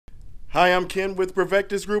Hi, I'm Ken with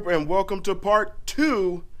Provectus Group, and welcome to part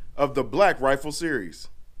 2 of the Black Rifle series.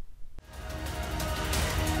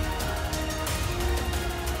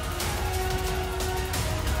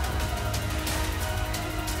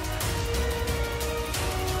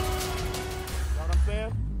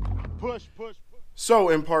 So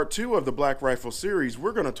in part 2 of the Black Rifle series,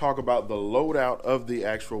 we're going to talk about the loadout of the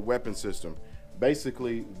actual weapon system.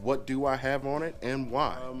 Basically, what do I have on it and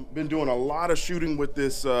why? Been doing a lot of shooting with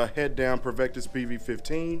this head down Provectus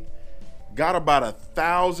PV-15. Got about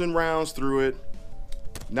 1,000 rounds through it.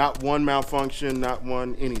 Not one malfunction, not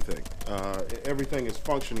one anything. Everything is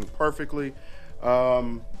functioning perfectly.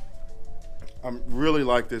 I really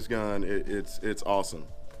like this gun. It's awesome.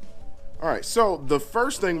 All right, so the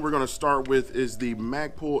first thing we're going to start with is the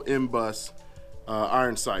Magpul MBUS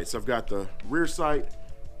iron sights. I've got the rear sight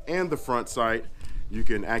and the front sight. You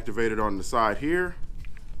can activate it on the side here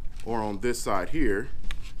or on this side here.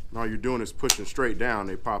 And all you're doing is pushing straight down,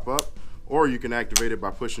 they pop up, or you can activate it by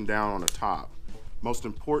pushing down on the top. Most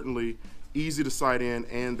importantly, easy to sight in,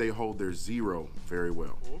 and they hold their zero very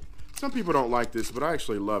well. Some people don't like this, but I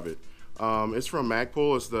actually love it. It's from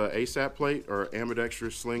Magpul. It's the ASAP plate, or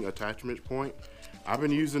ambidextrous sling attachment point. I've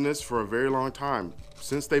been using this for a very long time.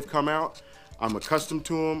 Since they've come out, I'm accustomed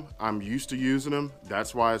to them. I'm used to using them.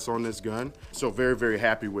 That's why it's on this gun. So very, very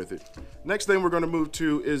happy with it. Next thing we're going to move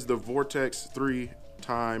to is the Vortex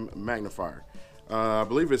 3-time Magnifier. I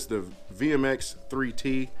believe it's the VMX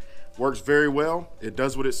 3T. Works very well. It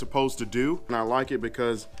does what it's supposed to do. And I like it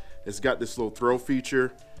because it's got this little throw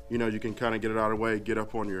feature. You know, you can kind of get it out of the way, get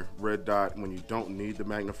up on your red dot when you don't need the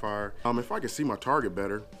magnifier. If I can see my target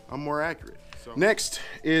better, I'm more accurate. So next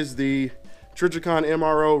is the Trijicon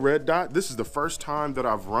MRO red dot. This is the first time that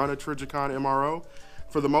I've run a Trijicon MRO.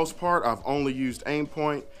 For the most part, I've only used aim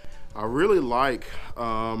point. I really like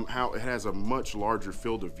how it has a much larger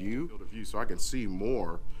field of view, so I can see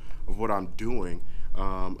more of what I'm doing.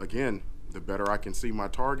 Again, the better I can see my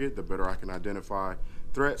target, the better I can identify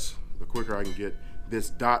threats, the quicker I can get this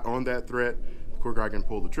dot on that threat, the quicker I can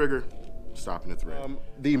pull the trigger, stopping the threat.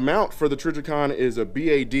 The mount for the Trijicon is a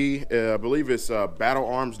BAD. I believe it's Battle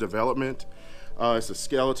Arms Development. It's a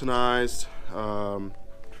skeletonized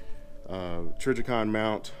Trijicon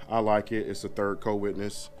mount. I like it. It's a third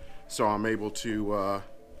cowitness, so I'm able to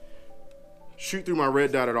shoot through my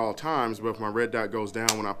red dot at all times, but if my red dot goes down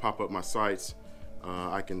when I pop up my sights,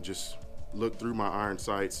 I can just look through my iron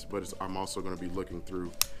sights, but I'm also going to be looking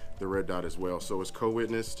through the red dot as well. So it's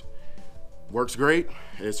co-witnessed. Works great.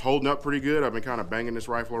 It's holding up pretty good. I've been kind of banging this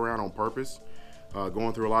rifle around on purpose,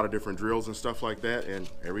 going through a lot of different drills and stuff like that, and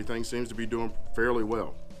everything seems to be doing fairly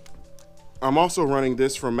well. I'm also running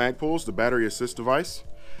this from Magpul's, the battery assist device.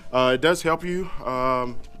 It does help you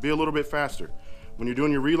be a little bit faster. When you're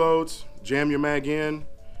doing your reloads, jam your mag in,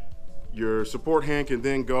 your support hand can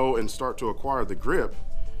then go and start to acquire the grip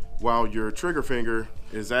while your trigger finger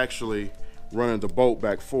is actually running the bolt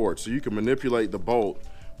back forward. So you can manipulate the bolt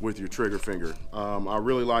with your trigger finger. I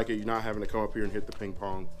really like it. You're not having to come up here and hit the ping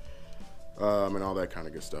pong and all that kind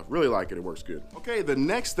of good stuff. Really like it. It works good. Okay, the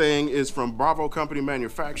next thing is from Bravo Company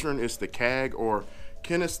Manufacturing. It's the K.A.G, or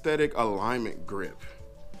Kinesthetic Alignment Grip.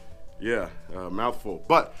 Yeah, mouthful,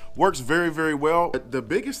 but works very, very well. The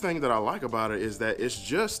biggest thing that I like about it is that it's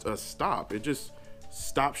just a stop. It just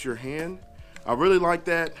stops your hand. I really like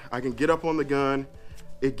that. I can get up on the gun.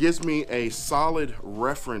 It gives me a solid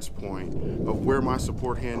reference point of where my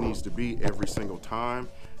support hand needs to be every single time.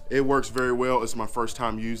 It works very well. It's my first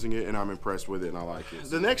time using it, and I'm impressed with it, and I like it.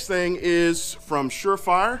 The next thing is from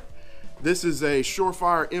SureFire. This is a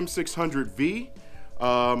SureFire M600V.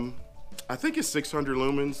 I think it's 600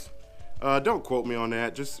 lumens. Don't quote me on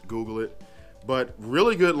that, just Google it. But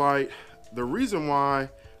really good light. The reason why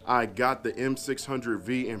I got the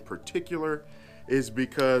M600V in particular is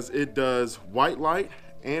because it does white light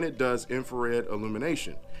and it does infrared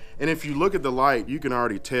illumination. And if you look at the light, you can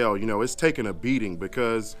already tell, you know, it's taking a beating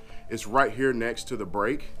because it's right here next to the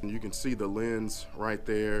break. And you can see the lens right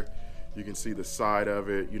there. You can see the side of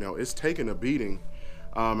it. You know, it's taking a beating.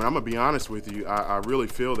 And I'm gonna be honest with you, I really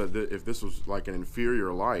feel that if this was like an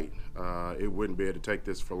inferior light, it wouldn't be able to take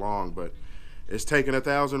this for long, but it's taken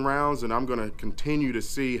 1,000 rounds, and I'm gonna continue to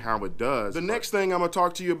see how it does. The next thing I'm gonna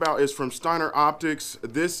talk to you about is from Steiner Optics.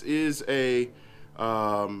 This is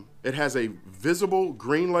it has a visible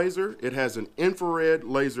green laser. It has an infrared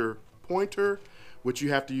laser pointer, which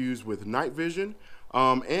you have to use with night vision.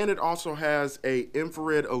 And it also has a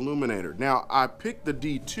infrared illuminator. Now, I picked the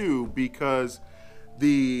D2 because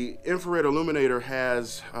the infrared illuminator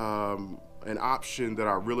has an option that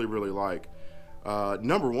I really, really like.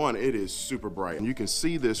 Number one, it is super bright. And you can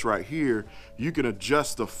see this right here. You can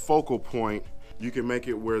adjust the focal point. You can make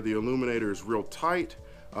it where the illuminator is real tight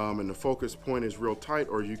and the focus point is real tight,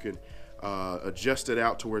 or you can adjust it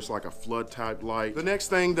out to where it's like a flood type light. The next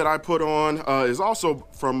thing that I put on is also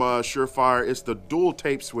from SureFire. It's the dual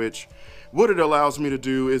tape switch. What it allows me to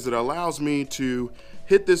do is it allows me to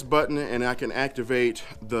hit this button and I can activate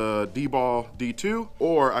the D-ball D2,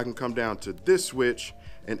 or I can come down to this switch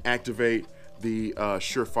and activate the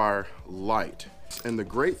SureFire light. And the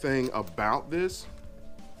great thing about this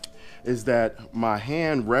is that my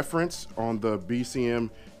hand reference on the BCM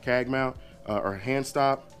K.A.G mount or hand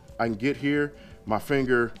stop, I can get here, my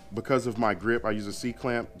finger, because of my grip, I use a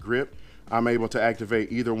C-clamp grip, I'm able to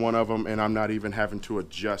activate either one of them and I'm not even having to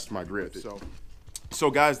adjust my grip. So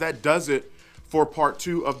guys, that does it for part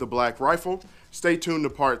 2 of the Black Rifle. Stay tuned to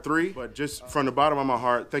part 3, but just from the bottom of my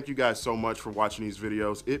heart, thank you guys so much for watching these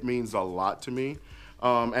videos. It means a lot to me.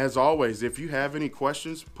 As always, if you have any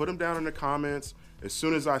questions, put them down in the comments. As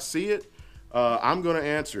soon as I see it, I'm gonna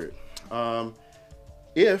answer it.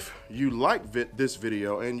 If you like this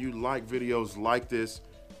video and you like videos like this,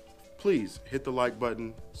 please hit the like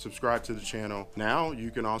button, subscribe to the channel. Now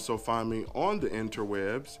you can also find me on the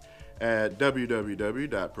interwebs at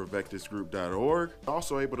www.provectusgroup.org.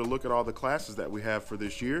 Also able to look at all the classes that we have for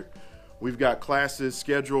this year. We've got classes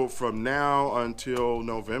scheduled from now until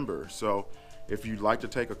November. So if you'd like to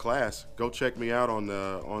take a class, go check me out on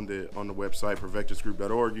the website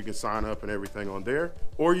provectusgroup.org. You can sign up and everything on there,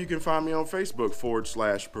 or you can find me on Facebook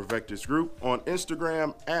 /Provectus Group, on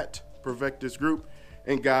Instagram at Provectus Group.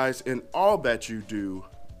 And guys, in all that you do,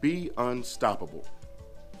 be unstoppable.